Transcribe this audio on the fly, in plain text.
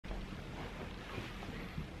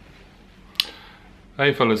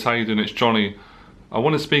Hey fellas, how you doing? It's Johnny. I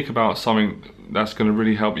want to speak about something that's going to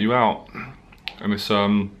really help you out. And it's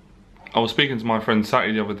I was speaking to my friend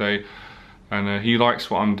Sati the other day, and he likes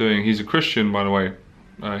what I'm doing. He's a Christian, by the way.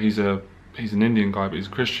 He's an Indian guy, but he's a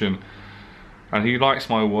Christian, and he likes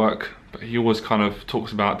my work. But he always kind of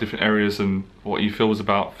talks about different areas and what he feels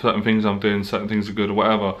about certain things I'm doing, certain things are good or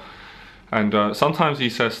whatever. And sometimes he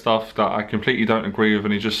says stuff that I completely don't agree with,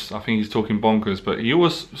 and I think he's talking bonkers, but he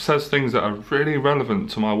always says things that are really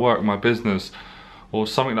relevant to my work, my business, or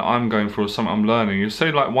something that I'm going through, or something I'm learning. You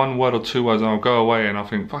say like one word or two words and I'll go away and I'll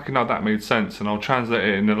think, fucking hell, that made sense, and I'll translate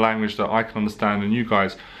it in a language that I can understand and you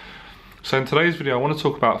guys. So in today's video I want to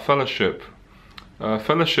talk about fellowship.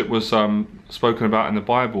 Fellowship was spoken about in the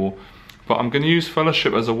Bible, but I'm going to use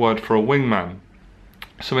fellowship as a word for a wingman.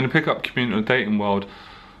 So in the pickup community or dating world,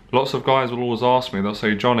 lots of guys will always ask me, they'll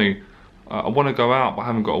say, Johnny, I want to go out but I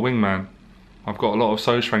haven't got a wingman. I've got a lot of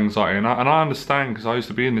social anxiety, and I understand because I used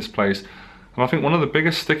to be in this place. And I think one of the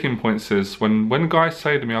biggest sticking points is when guys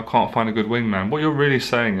say to me, I can't find a good wingman, what you're really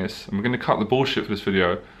saying is, and we're going to cut the bullshit for this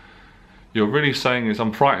video, you're really saying is,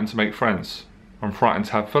 I'm frightened to make friends. I'm frightened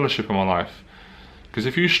to have fellowship in my life. Because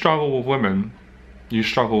if you struggle with women, you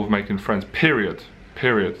struggle with making friends, period.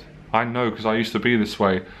 I know, because I used to be this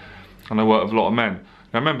way, and I work with a lot of men.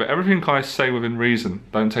 Now remember, everything I say within reason,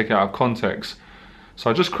 don't take it out of context. So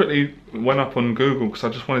I just quickly went up on Google because I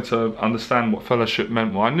just wanted to understand what fellowship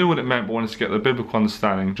meant. Well, I knew what it meant, but wanted to get the biblical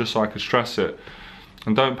understanding just so I could stress it.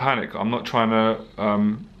 And don't panic, I'm not trying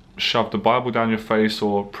to shove the Bible down your face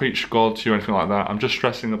or preach God to you or anything like that. I'm just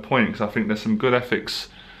stressing the point because I think there's some good ethics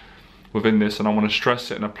within this, and I want to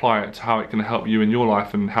stress it and apply it to how it can help you in your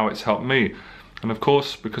life and how it's helped me. And of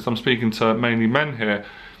course, because I'm speaking to mainly men here,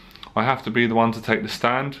 I have to be the one to take the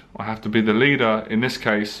stand. I have to be the leader in this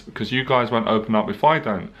case, because you guys won't open up if I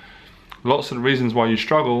don't. Lots of the reasons why you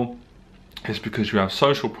struggle is because you have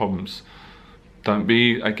social problems. Don't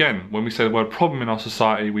be, again, when we say the word problem in our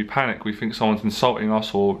society, we panic, we think someone's insulting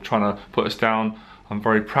us or trying to put us down. I'm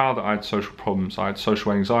very proud that I had social problems. I had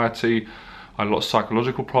social anxiety, I had a lot of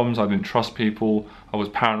psychological problems, I didn't trust people, I was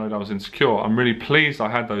paranoid, I was insecure. I'm really pleased I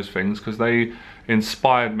had those things because they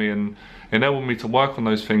inspired me and enabled me to work on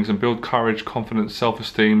those things and build courage, confidence,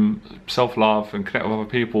 self-esteem, self-love, and connect with other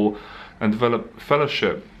people and develop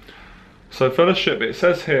fellowship. So fellowship, it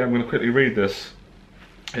says here, I'm going to quickly read this.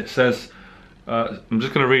 It says, I'm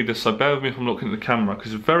just going to read this, so bear with me if I'm looking at the camera,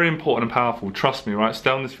 because it's very important and powerful, trust me, right? Stay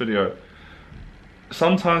on this video.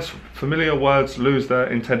 Sometimes familiar words lose their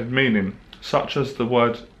intended meaning, such as the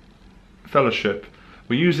word fellowship.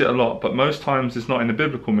 We use it a lot, but most times it's not in the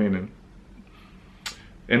biblical meaning.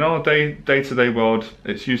 In our day-to-day world,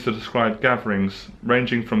 it's used to describe gatherings,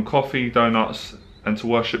 ranging from coffee, donuts, and to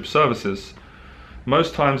worship services.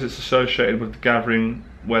 Most times it's associated with the gathering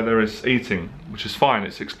where there is eating, which is fine,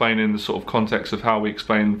 it's explaining the sort of context of how we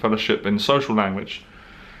explain fellowship in social language.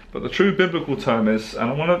 But the true biblical term is, and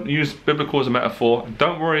I want to use biblical as a metaphor,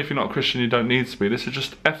 don't worry if you're not a Christian, you don't need to be. This is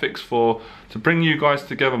just ethics to bring you guys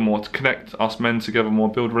together more, to connect us men together more,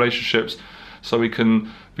 build relationships, so we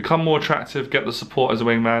can become more attractive, get the support as a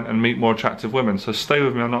wingman, and meet more attractive women. So stay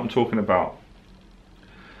with me, I know what I'm talking about.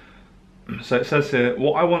 So it says here,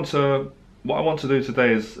 what I want to do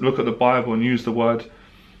today is look at the Bible and use the word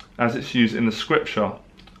as it's used in the scripture,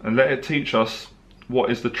 and let it teach us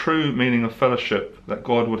what is the true meaning of fellowship that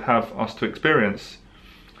God would have us to experience.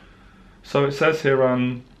 So it says here,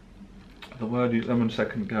 the word, 1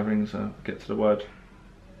 second, gatherings, get to the word.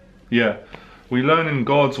 Yeah. We learn in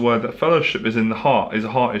God's word that fellowship is in the heart, is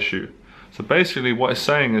a heart issue. So basically what it's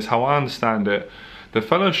saying is, how I understand it, the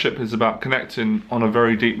fellowship is about connecting on a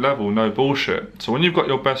very deep level, no bullshit. So when you've got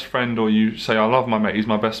your best friend, or you say, I love my mate, he's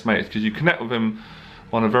my best mate, because you connect with him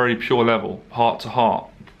on a very pure level, heart to heart,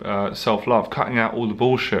 self-love, cutting out all the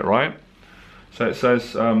bullshit, right? So it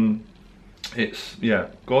says,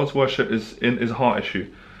 God's worship is a heart issue.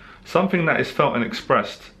 Something that is felt and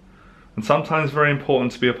expressed, and sometimes very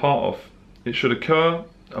important to be a part of. It should occur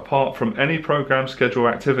apart from any program, schedule, or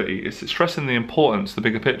activity. It's stressing the importance, the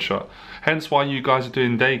bigger picture. Hence why you guys are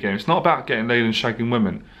doing day games. It's not about getting laid and shagging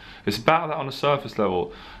women. It's about that on a surface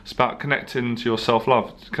level. It's about connecting to your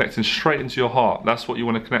self-love, connecting straight into your heart. That's what you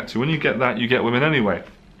want to connect to. When you get that, you get women anyway.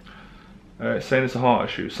 It's saying it's a heart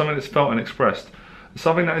issue. Something that's felt and expressed.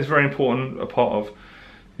 Something that is very important, a part of.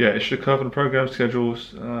 Yeah, it should occur from the program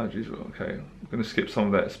schedules. Okay, I'm going to skip some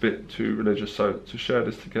of that. It's a bit too religious. So to share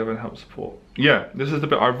this together and help support. Yeah, this is the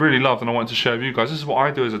bit I really loved and I wanted to share with you guys. This is what I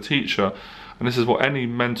do as a teacher, and this is what any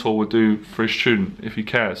mentor would do for his student if he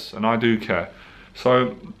cares, and I do care.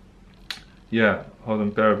 So, yeah, hold on,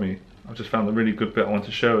 bear with me. I just found a really good bit I want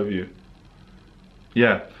to share with you.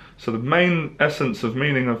 Yeah, So the main essence of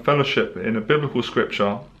meaning of fellowship in a biblical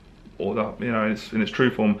scripture, or that, you know, it's in its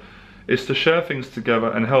true form, is to share things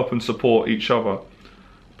together and help and support each other,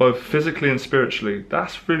 both physically and spiritually.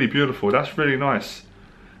 That's really beautiful. That's really nice.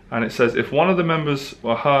 And it says, if one of the members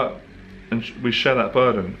are hurt, and we share that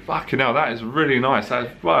burden. Fucking hell, that is really nice.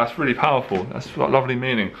 That's really powerful. That's got lovely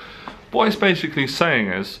meaning. What it's basically saying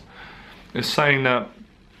is saying that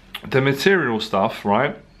the material stuff,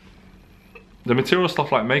 right? The material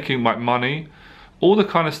stuff like making like money, all the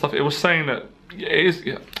kind of stuff. It was saying that it is.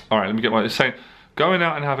 Yeah, all right, let me get my. It's saying going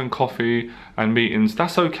out and having coffee and meetings.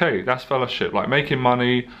 That's okay. That's fellowship. Like making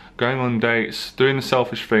money, going on dates, doing the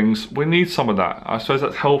selfish things. We need some of that. I suppose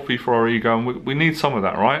that's healthy for our ego, and we need some of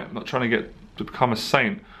that, right? I'm not trying to get to become a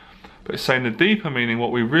saint, but it's saying the deeper meaning,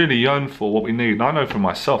 what we really yearn for, what we need. And I know for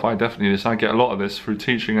myself, I definitely need this. I get a lot of this through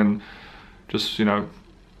teaching and just, you know,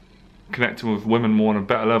 connecting with women more on a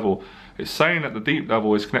better level. It's saying that the deep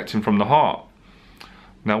level is connecting from the heart.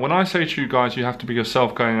 Now, when I say to you guys, you have to be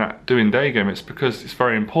yourself going out doing day game, it's because it's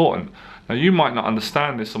very important. Now, you might not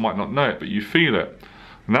understand this or might not know it, but you feel it.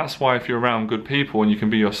 And that's why if you're around good people and you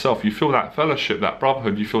can be yourself, you feel that fellowship, that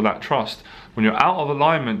brotherhood, you feel that trust. When you're out of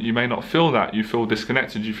alignment, you may not feel that. You feel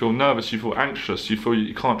disconnected, you feel nervous, you feel anxious, you feel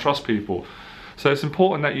you can't trust people. So it's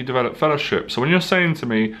important that you develop fellowship. So when you're saying to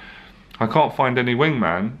me, I can't find any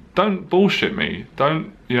wingman, don't bullshit me.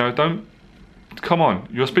 Don't come on.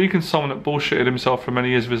 You're speaking to someone that bullshitted himself for many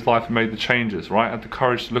years of his life and made the changes, right? Had the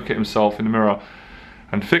courage to look at himself in the mirror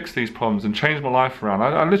and fix these problems and change my life around.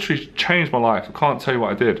 I literally changed my life. I can't tell you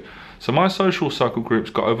what I did. So my social circle group's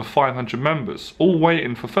got over 500 members, all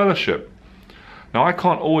waiting for fellowship. Now, I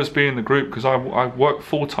can't always be in the group because I work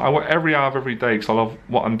full time. I work every hour of every day because I love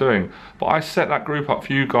what I'm doing. But I set that group up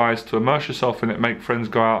for you guys to immerse yourself in it, make friends,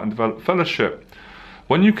 go out and develop fellowship.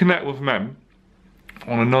 When you connect with men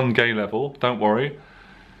on a non-gay level, don't worry,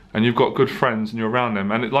 and you've got good friends and you're around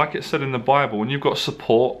them, and like it said in the Bible, when you've got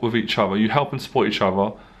support with each other, you help and support each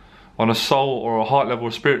other on a soul or a heart level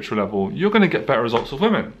or spiritual level, you're going to get better results with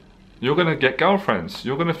women. You're going to get girlfriends.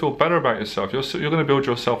 You're going to feel better about yourself. You're going to build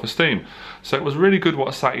your self-esteem. So it was really good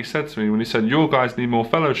what Sati said to me when he said, your guys need more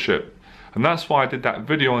fellowship. And that's why I did that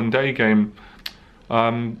video on day game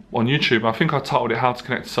on YouTube. I think I titled it How to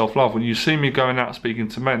Connect to Self-Love. When you see me going out speaking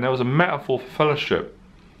to men, there was a metaphor for fellowship.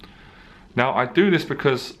 Now, I do this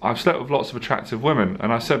because I've slept with lots of attractive women,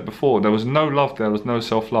 and I said before, there was no love there was no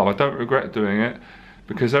self-love. I don't regret doing it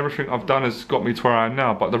because everything I've done has got me to where I am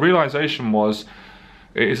now. But the realization was,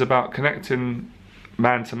 it is about connecting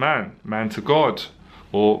man to God,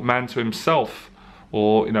 or man to himself,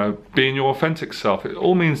 or, you know, being your authentic self. It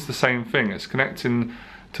all means the same thing. It's connecting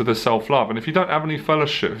to the self-love. And if you don't have any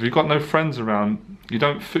fellowship, if you've got no friends around, you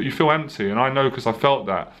feel empty. And I know because I felt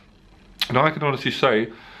that. And I can honestly say,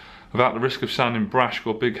 without the risk of sounding brash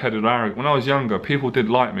or big-headed or arrogant, when I was younger, people did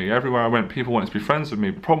like me. Everywhere I went, people wanted to be friends with me.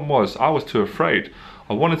 The problem was, I was too afraid.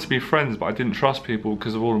 I wanted to be friends, but I didn't trust people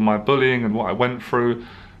because of all of my bullying and what I went through.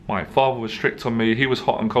 My father was strict on me. He was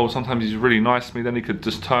hot and cold. Sometimes he's really nice to me, then he could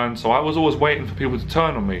just turn. So I was always waiting for people to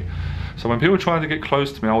turn on me. So when people tried to get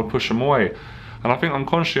close to me, I would push them away. And I think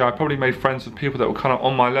unconsciously, I probably made friends with people that were kind of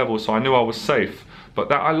on my level, so I knew I was safe. But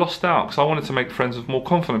that I lost out because I wanted to make friends with more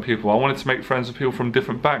confident people. I wanted to make friends with people from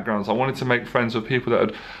different backgrounds. I wanted to make friends with people that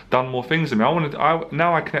had done more things than me.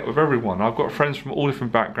 Now I connect with everyone. I've got friends from all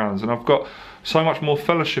different backgrounds, and I've got so much more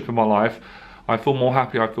fellowship in my life. I feel more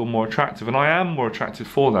happy, I feel more attractive, and I am more attractive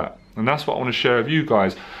for that. And that's what I want to share with you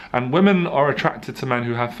guys. And women are attracted to men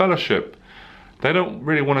who have fellowship. They don't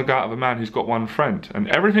really want to go out with a man who's got one friend. And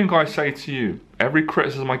everything I say to you, every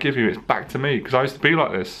criticism I give you, it's back to me, because I used to be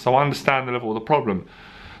like this, so I understand the level of the problem.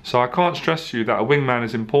 So I can't stress to you that a wingman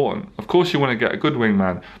is important. Of course you want to get a good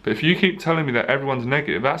wingman, but if you keep telling me that everyone's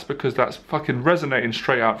negative, that's because that's fucking resonating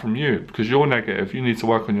straight out from you, because you're negative. You need to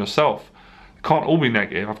work on yourself. It can't all be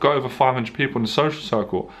negative. I've got over 500 people in the social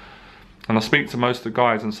circle, and I speak to most of the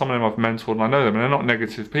guys, and some of them I've mentored and I know them, and they're not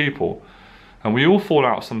negative people. And we all fall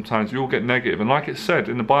out sometimes, we all get negative. And like it said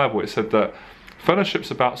in the Bible, it said that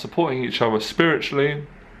fellowship's about supporting each other spiritually,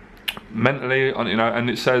 mentally, you know, and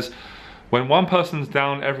it says, when one person's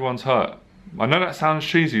down, everyone's hurt. I know that sounds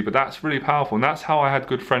cheesy, but that's really powerful. And that's how I had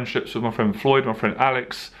good friendships with my friend Floyd, my friend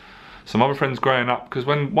Alex, some other friends growing up. Because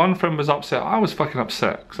when one friend was upset, I was fucking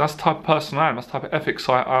upset. Because that's the type of person I am, that's the type of ethics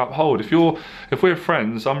I uphold. If we're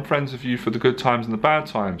friends, I'm friends with you for the good times and the bad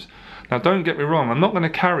times. Now don't get me wrong, I'm not going to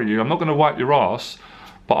carry you, I'm not going to wipe your ass,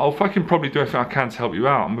 but I'll fucking probably do everything I can to help you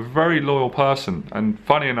out. I'm a very loyal person, and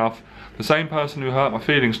funny enough, the same person who hurt my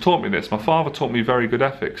feelings taught me this. My father taught me very good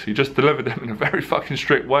ethics. He just delivered them in a very fucking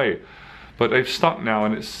strict way. But they've stuck now,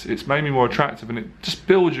 and it's made me more attractive, and it just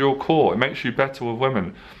builds your core. It makes you better with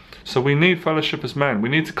women. So we need fellowship as men. We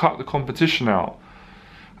need to cut the competition out.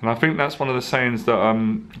 And I think that's one of the sayings that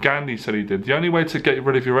Gandhi said he did. The only way to get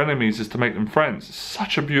rid of your enemies is to make them friends. It's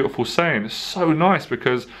such a beautiful saying. It's so nice,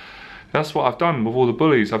 because that's what I've done with all the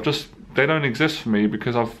bullies. They don't exist for me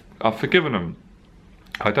because I've forgiven them.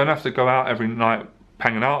 I don't have to go out every night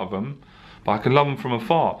hanging out with them, but I can love them from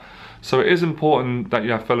afar. So it is important that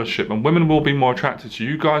you have fellowship, and women will be more attracted to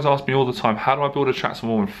you. You guys ask me all the time, how do I build a attractive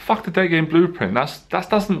woman? Fuck the date game blueprint. That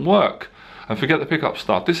doesn't work. And forget the pickup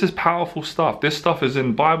stuff. This is powerful stuff. This stuff is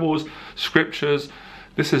in Bibles, scriptures.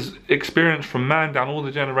 This is experience from man down all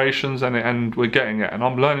the generations, and we're getting it. And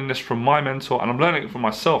I'm learning this from my mentor, and I'm learning it from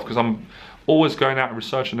myself, because I'm always going out and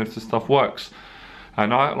researching if this stuff works.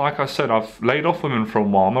 And like I said, I've laid off women for a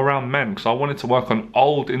while. I'm around men because I wanted to work on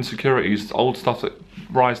old insecurities, old stuff that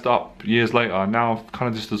rised up years later, and now I'm kind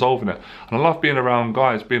of just dissolving it. And I love being around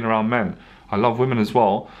guys, being around men. I love women as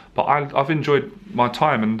well, but I've enjoyed my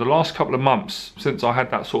time. And the last couple of months, since I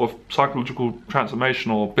had that sort of psychological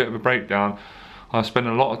transformation or bit of a breakdown, I spent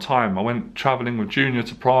a lot of time. I went traveling with Junior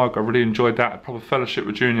to Prague. I really enjoyed that. A proper fellowship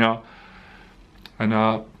with Junior,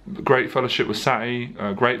 and great fellowship with Sati,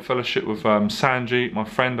 great fellowship with Sanjeet, my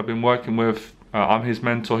friend I've been working with. I'm his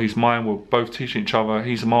mentor, he's mine. We're both teaching each other.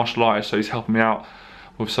 He's a martial artist, so he's helping me out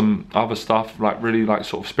with some other stuff, like really like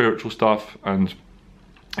sort of spiritual stuff. And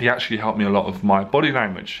he actually helped me a lot of my body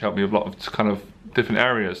language, helped me a lot of kind of different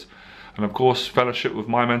areas. And of course, fellowship with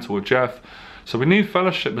my mentor, with Jeff. So we need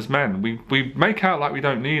fellowship as men. We make out like we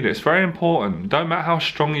don't need it. It's very important. Don't matter how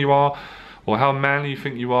strong you are or how manly you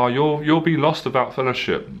think you are, you'll be lost without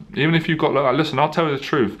fellowship. Even if you've got, like, listen, I'll tell you the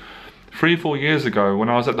truth. 3-4 years ago, when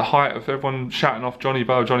I was at the height of everyone shouting off Johnny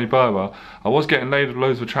Berba, I was getting laid with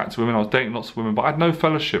loads of attractive women, I was dating lots of women, but I had no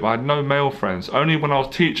fellowship, I had no male friends, only when I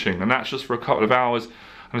was teaching, and that's just for a couple of hours.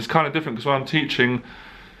 And it's kind of different because when I'm teaching,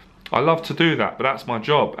 I love to do that, but that's my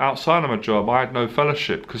job. Outside of my job, I had no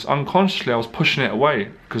fellowship because unconsciously I was pushing it away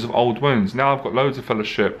because of old wounds. Now I've got loads of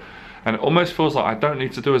fellowship, and it almost feels like I don't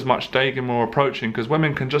need to do as much dating or approaching, because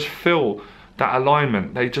women can just feel that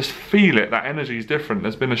alignment. They just feel it. That energy is different.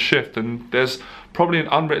 There's been a shift, and there's probably an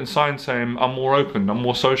unwritten sign saying I'm more open, I'm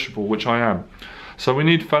more sociable, which I am. So we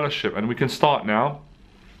need fellowship, and we can start now.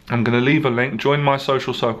 I'm going to leave a link. Join my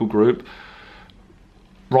social circle group.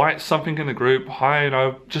 Write something in the group.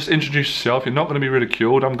 Hi, just introduce yourself. You're not going to be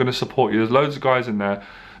ridiculed. I'm going to support you. There's loads of guys in there,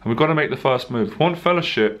 and we've got to make the first move. If we want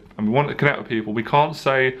fellowship and we want to connect with people, we can't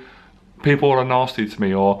say people are nasty to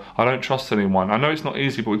me or I don't trust anyone. I know it's not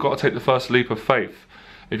easy, but we've got to take the first leap of faith.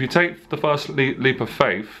 If you take the first leap of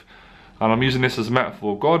faith, and I'm using this as a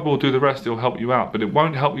metaphor, God will do the rest. He'll help you out, but it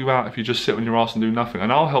won't help you out if you just sit on your ass and do nothing.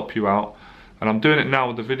 And I'll help you out, and I'm doing it now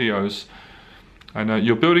with the videos. And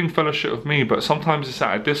you're building fellowship with me, but sometimes it's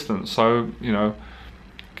at a distance. So,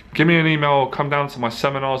 give me an email or come down to my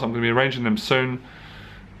seminars. I'm going to be arranging them soon.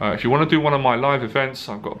 If you want to do one of my live events,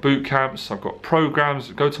 I've got boot camps, I've got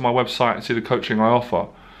programs. Go to my website and see the coaching I offer.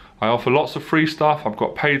 I offer lots of free stuff. I've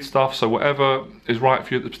got paid stuff. So whatever is right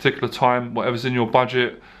for you at the particular time, whatever's in your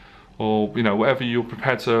budget, or whatever you're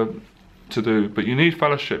prepared to do. But you need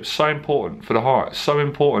fellowship. It's so important for the heart. It's so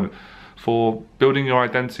important for building your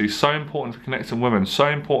identity, so important for connecting women, so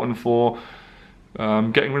important for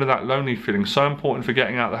getting rid of that lonely feeling, so important for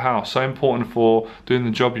getting out of the house, so important for doing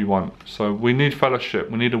the job you want. So we need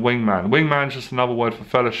fellowship. We need a wingman. Wingman's just another word for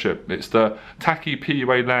fellowship. It's the tacky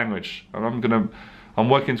PUA language, and I'm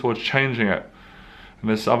working towards changing it, and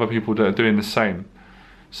there's other people that are doing the same.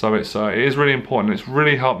 So it is really important. It's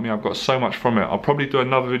really helped me. I've got so much from it. I'll probably do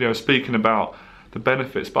another video speaking about the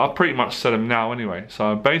benefits, but I've pretty much said them now anyway.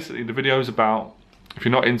 So basically the video is about, if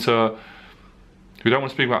you don't want to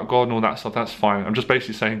speak about God and all that stuff, that's fine. I'm just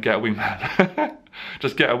basically saying get a wingman.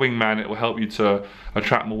 Just get a wingman. It will help you to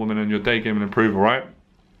attract more women and your day game and improve, alright?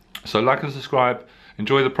 So like and subscribe,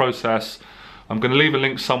 enjoy the process. I'm going to leave a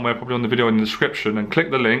link somewhere, probably on the video in the description, and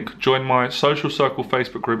click the link. Join my social circle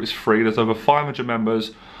Facebook group. It's free. There's over 500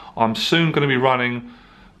 members. I'm soon going to be running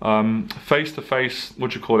face-to-face,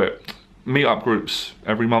 meet-up groups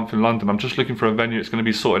every month in London. I'm just looking for a venue. It's going to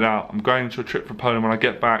be sorted out. I'm going to a trip for Poland. When I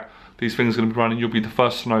get back, these things are going to be running. You'll be the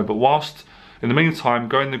first to know. But whilst, in the meantime,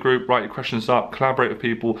 go in the group, write your questions up, collaborate with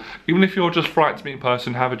people. Even if you're just frightened to meet in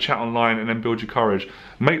person, have a chat online and then build your courage.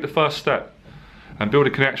 Make the first step and build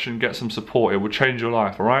a connection, get some support. It will change your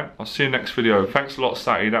life, alright? I'll see you next video. Thanks a lot,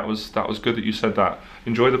 Sati. That was good that you said that.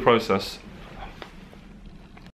 Enjoy the process.